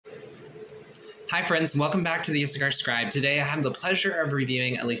Hi friends, welcome back to the Issachar Scribe. Today I have the pleasure of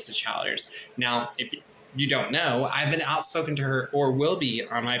reviewing Alisa. Now, if you don't know, I've been outspoken to her, or will be,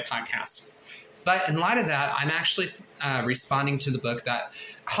 on my podcast. But in light of that, I'm actually responding to the book that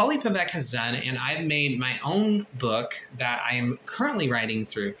Holly Pavek has done, and I've made my own book that I am currently writing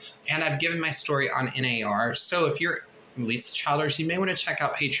through, and I've given my story on NAR. So if you're alisachilders, you may want to check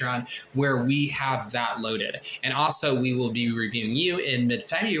out Patreon where we have that loaded. And also we will be reviewing you in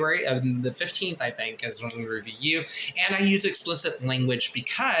mid-February, of the 15th, I think, is when we review you. And I use explicit language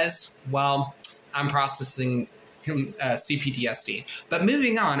because, well, I'm processing CPTSD. But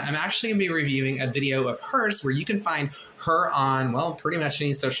moving on, I'm actually going to be reviewing a video of hers where you can find her on, well, pretty much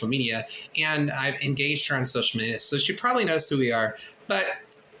any social media. And I've engaged her on social media, so she probably knows who we are. But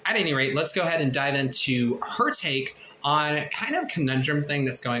at any rate, let's go ahead and dive into her take on kind of conundrum thing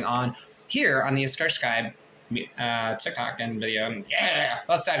that's going on here on the Issachar Scribe TikTok and video. And yeah,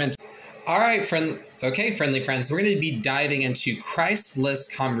 let's dive into it. All right, friendly friends, we're going to be diving into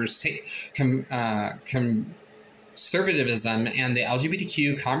Christless conservatism and the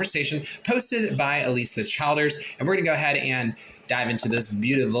LGBTQ conversation posted by Alisachilders. And we're going to go ahead and dive into this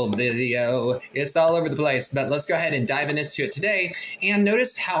beautiful video. It's all over the place, but let's go ahead and dive into it today. And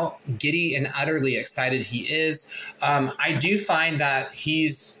notice how giddy and utterly excited he is. I do find that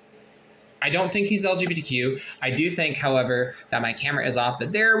I don't think he's LGBTQ. I do think, however, that my camera is off,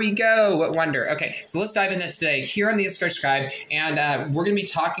 but there we go. What wonder. Okay, so let's dive into it today here on the Issachar Scribe. And we're going to be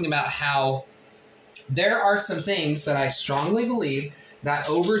talking about how there are some things that I strongly believe that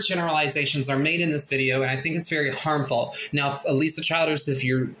overgeneralizations are made in this video, and I think it's very harmful. Now, Alisachilders, if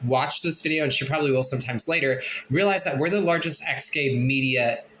you watch this video, and she probably will sometimes later, realize that we're the largest ex-gay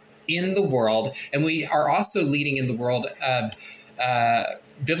media in the world, and we are also leading in the world of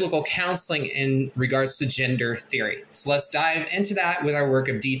biblical counseling in regards to gender theory. So let's dive into that with our work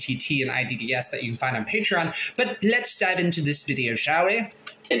of DTT and IDDS that you can find on Patreon. But let's dive into this video, shall we?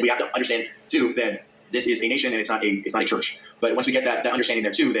 And we have to understand, too, that this is a nation and it's not a church. But once we get that understanding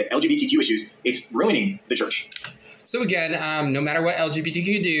there, too, that LGBTQ issues, it's ruining the church. So again, no matter what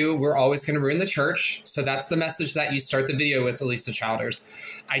LGBTQ do, we're always going to ruin the church. So that's the message that you start the video with, Alisachilders.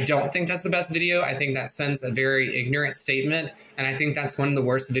 I don't think that's the best video. I think that sends a very ignorant statement. And I think that's one of the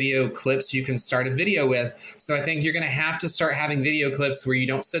worst video clips you can start a video with. So I think you're going to have to start having video clips where you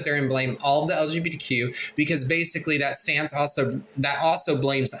don't sit there and blame all of the LGBTQ, because basically that also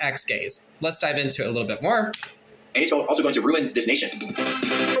blames ex-gays. Let's dive into it a little bit more. And it's also going to ruin this nation.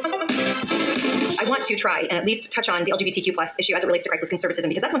 I want to try and at least touch on the LGBTQ plus issue as it relates to Christless conservatism,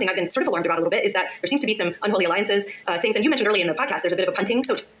 because that's something I've been sort of alarmed about a little bit, is that there seems to be some unholy alliances, things, and you mentioned early in the podcast, there's a bit of a punting.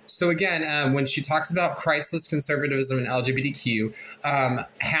 So again, when she talks about Christless conservatism and LGBTQ,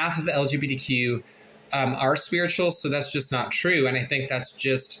 half of LGBTQ are spiritual, so that's just not true. And I think that's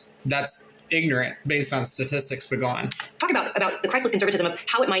ignorant based on statistics, but go on. Talk about the Christless conservatism of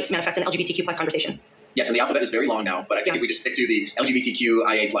how it might manifest in LGBTQ plus conversation. Yes, and the alphabet is very long now, but I think if we just stick to the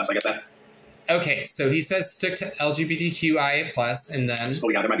LGBTQIA+, I guess that. Okay, so he says stick to LGBTQIA+, and then... Oh,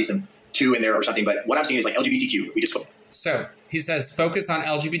 yeah, there might be some 2 in there or something, but what I'm seeing is like LGBTQ. We just... So he says focus on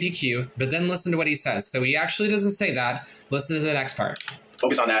LGBTQ, but then listen to what he says. So he actually doesn't say that. Listen to the next part.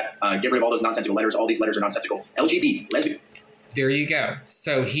 Focus on that. Get rid of all those nonsensical letters. All these letters are nonsensical. LGBT, lesbian. There you go.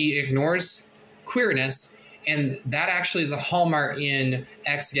 So he ignores queerness, and that actually is a hallmark in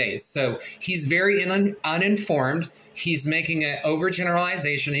ex-gays. So he's very uninformed. He's making an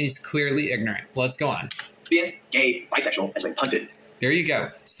overgeneralization, and he's clearly ignorant. Let's go on. Being gay, bisexual has been punted. There you go.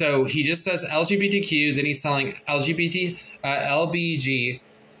 So he just says LGBTQ, then he's selling LBG.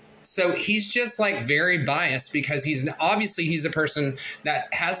 So he's just like very biased, because he's a person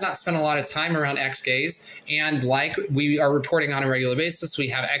that has not spent a lot of time around ex-gays. And like we are reporting on a regular basis, we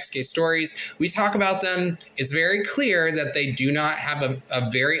have ex-gay stories. We talk about them. It's very clear that they do not have a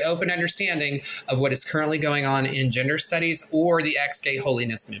very open understanding of what is currently going on in gender studies or the ex-gay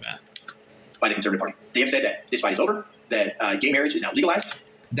holiness movement. By the Conservative Party. They have said that this fight is over, that gay marriage is now legalized.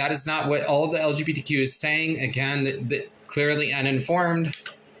 That is not what all of the LGBTQ is saying. Again, that clearly uninformed.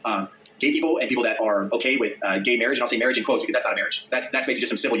 Gay people and people that are okay with gay marriage, and I'll say marriage in quotes because that's not a marriage. That's basically just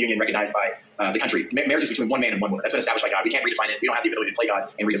some civil union recognized by the country. Marriage is between one man and one woman. That's been established by God. We can't redefine it. We don't have the ability to play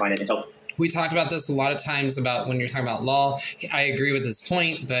God and redefine it. And so we talked about this a lot of times about when you're talking about law. I agree with this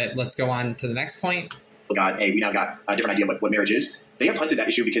point, but let's go on to the next point. God, hey, we now got a different idea of what marriage is. They have punted that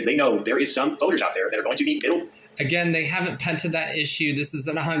issue because they know there is some voters out there that are going to be middle Again, they haven't punted that issue. This is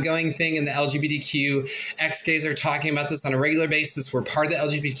an ongoing thing in the LGBTQ. Ex-gays are talking about this on a regular basis. We're part of the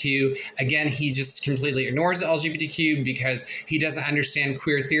LGBTQ. Again, he just completely ignores the LGBTQ because he doesn't understand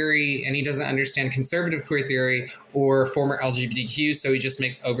queer theory and he doesn't understand conservative queer theory or former LGBTQ, so he just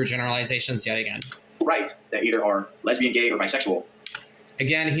makes overgeneralizations yet again. Right, that either are lesbian, gay, or bisexual.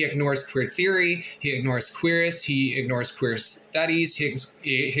 Again, he ignores queer theory, he ignores queerists, he ignores queer studies,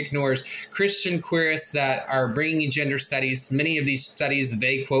 he ignores Christian queerists that are bringing in gender studies. Many of these studies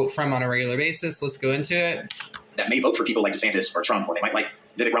they quote from on a regular basis. Let's go into it. That may vote for people like DeSantis or Trump, or they might like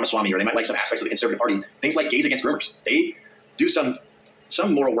Vivek Ramaswamy, or they might like some aspects of the Conservative Party. Things like gays against groomers. They do some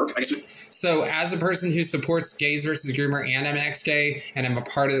moral work, I guess. So as a person who supports Gays versus Groomer, and I'm ex-gay, and I'm a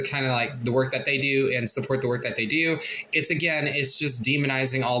part of kind of like the work that they do and support the work that they do, it's just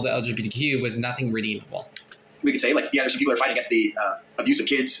demonizing all the LGBTQ with nothing redeemable. We could say, like, yeah, there's some people that are fighting against the abuse of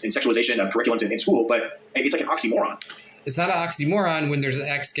kids and sexualization of curriculums in school, but it's like an oxymoron. It's not an oxymoron when there's an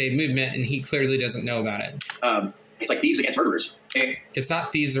ex-gay movement and he clearly doesn't know about it. It's like thieves against murderers. It's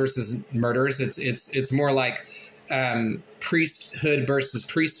not thieves versus murderers. It's more like priesthood versus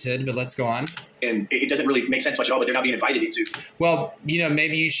priesthood, but let's go on. And it doesn't really make sense much at all, but they're not being invited into. Well,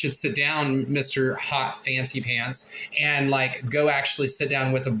 maybe you should sit down, Mr. Hot Fancy Pants, and like go actually sit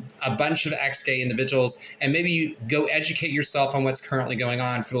down with a bunch of ex-gay individuals and maybe go educate yourself on what's currently going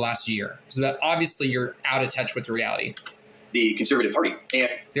on for the last year. So that obviously you're out of touch with the reality. The Conservative Party. And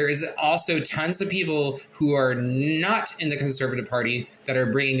there is also tons of people who are not in the Conservative Party that are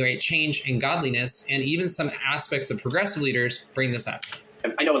bringing great change and godliness, and even some aspects of progressive leaders bring this up.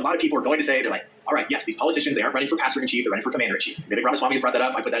 I know a lot of people are going to say, they're like, all right, yes, these politicians, they aren't running for pastor-in-chief, they're running for commander-in-chief. Vivek Ramaswamy has brought that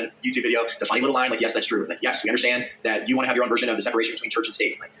up. I put that in a YouTube video. It's a funny little line, like, yes, that's true. Like, yes, we understand that you want to have your own version of the separation between church and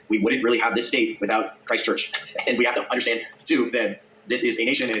state. Like, we wouldn't really have this state without Christ Church. And we have to understand, too, that this is a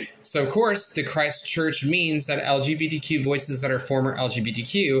nation. So, of course, the Christ Church means that LGBTQ voices that are former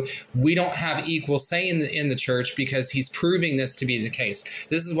LGBTQ, we don't have equal say in the church because he's proving this to be the case.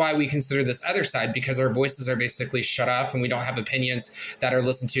 This is why we consider this Otherside, because our voices are basically shut off and we don't have opinions that are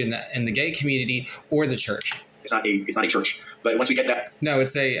listened to in the gay community or the church. It's not a church. But once we get that... No,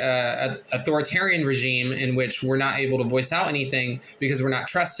 it's a authoritarian regime in which we're not able to voice out anything because we're not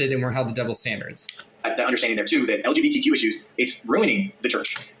trusted and we're held to double standards. The understanding there, too, that LGBTQ issues, it's ruining the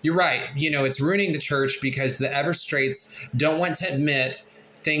church. You're right. It's ruining the church because the ever-straights don't want to admit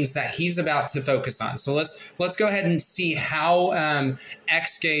things that he's about to focus on. So let's go ahead and see how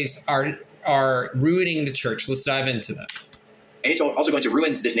ex-gays are ruining the church. Let's dive into that. And it's also going to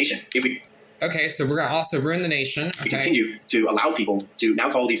ruin this nation. Okay, so we're going to also ruin the nation. Okay. We continue to allow people to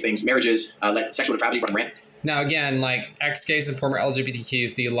now call these things marriages, let sexual depravity run rampant. Now, again, like ex-gays and former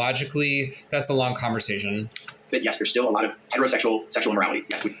LGBTQ, theologically, that's a long conversation. But yes, there's still a lot of heterosexual sexual immorality.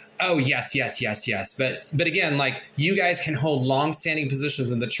 Yes. Yes. But again, like you guys can hold long-standing positions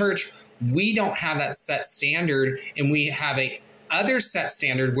in the church. We don't have that set standard, and we have a other set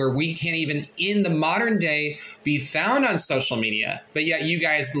standard where we can't even in the modern day be found on social media, but yet you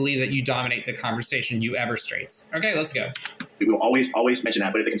guys believe that you dominate the conversation, you ever-straights. Okay, let's go. We will always mention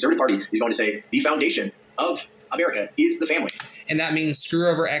that, but if the Conservative Party is going to say the foundation of America is the family. And that means screw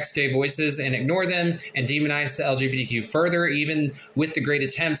over ex-gay voices and ignore them and demonize the LGBTQ further. Even with the great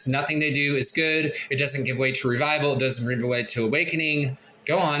attempts, nothing they do is good. It doesn't give way to revival. It doesn't give way to awakening.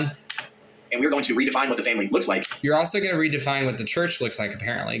 Go on. And we're going to redefine what the family looks like. You're also going to redefine what the church looks like,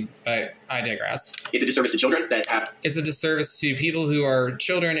 apparently, but I digress. It's a disservice to children It's a disservice to people who are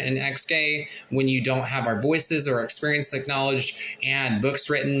children and ex-gay when you don't have our voices or experience acknowledged and books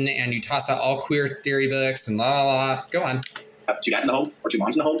written and you toss out all queer theory books and la la la. Go on. 2 dads in the home or 2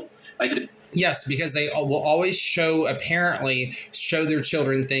 moms in the home. Yes, because they will always show their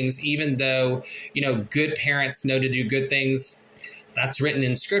children things, even though, good parents know to do good things. That's written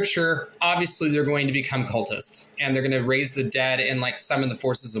in scripture. Obviously, they're going to become cultists, and they're going to raise the dead and summon the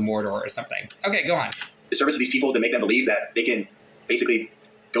forces of Mordor or something. Okay, go on. The service of these people to make them believe that they can basically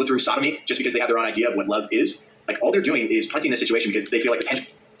go through sodomy just because they have their own idea of what love is. Like, all they're doing is punting the situation because they feel like the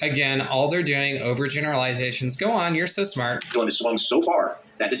pendulum. Again, all they're doing, overgeneralizations. Go on, you're so smart. The pendulum is swung so far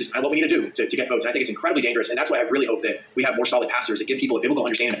that this is what we need to do to get votes. And I think it's incredibly dangerous, and that's why I really hope that we have more solid pastors that give people a biblical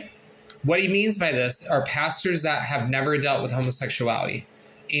understanding. What he means by this are pastors that have never dealt with homosexuality,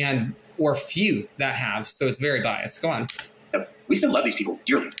 or few that have, so it's very biased. Go on. We still love these people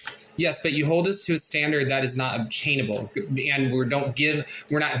dearly. Yes, but you hold us to a standard that is not obtainable, and we're not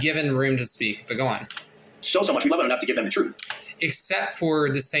given room to speak. But go on. So much. We love them enough to give them the truth. Except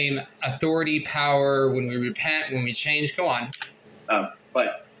for the same authority, power, when we repent, when we change. Go on.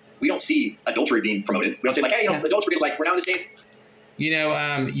 But we don't see adultery being promoted. We don't say adultery, we're now in this day.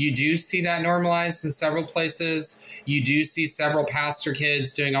 You do see that normalized in several places. You do see several pastor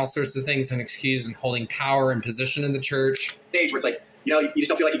kids doing all sorts of things and excused and holding power and position in the church. Stage where it's like, you just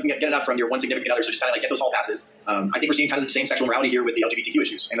don't feel like you can get enough from your one significant other, so just kind of like get those hall passes. I think we're seeing kind of the same sexual morality here with the LGBTQ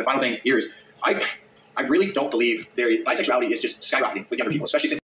issues. And the final thing here is, I really don't believe bisexuality is just skyrocketing with younger people, especially since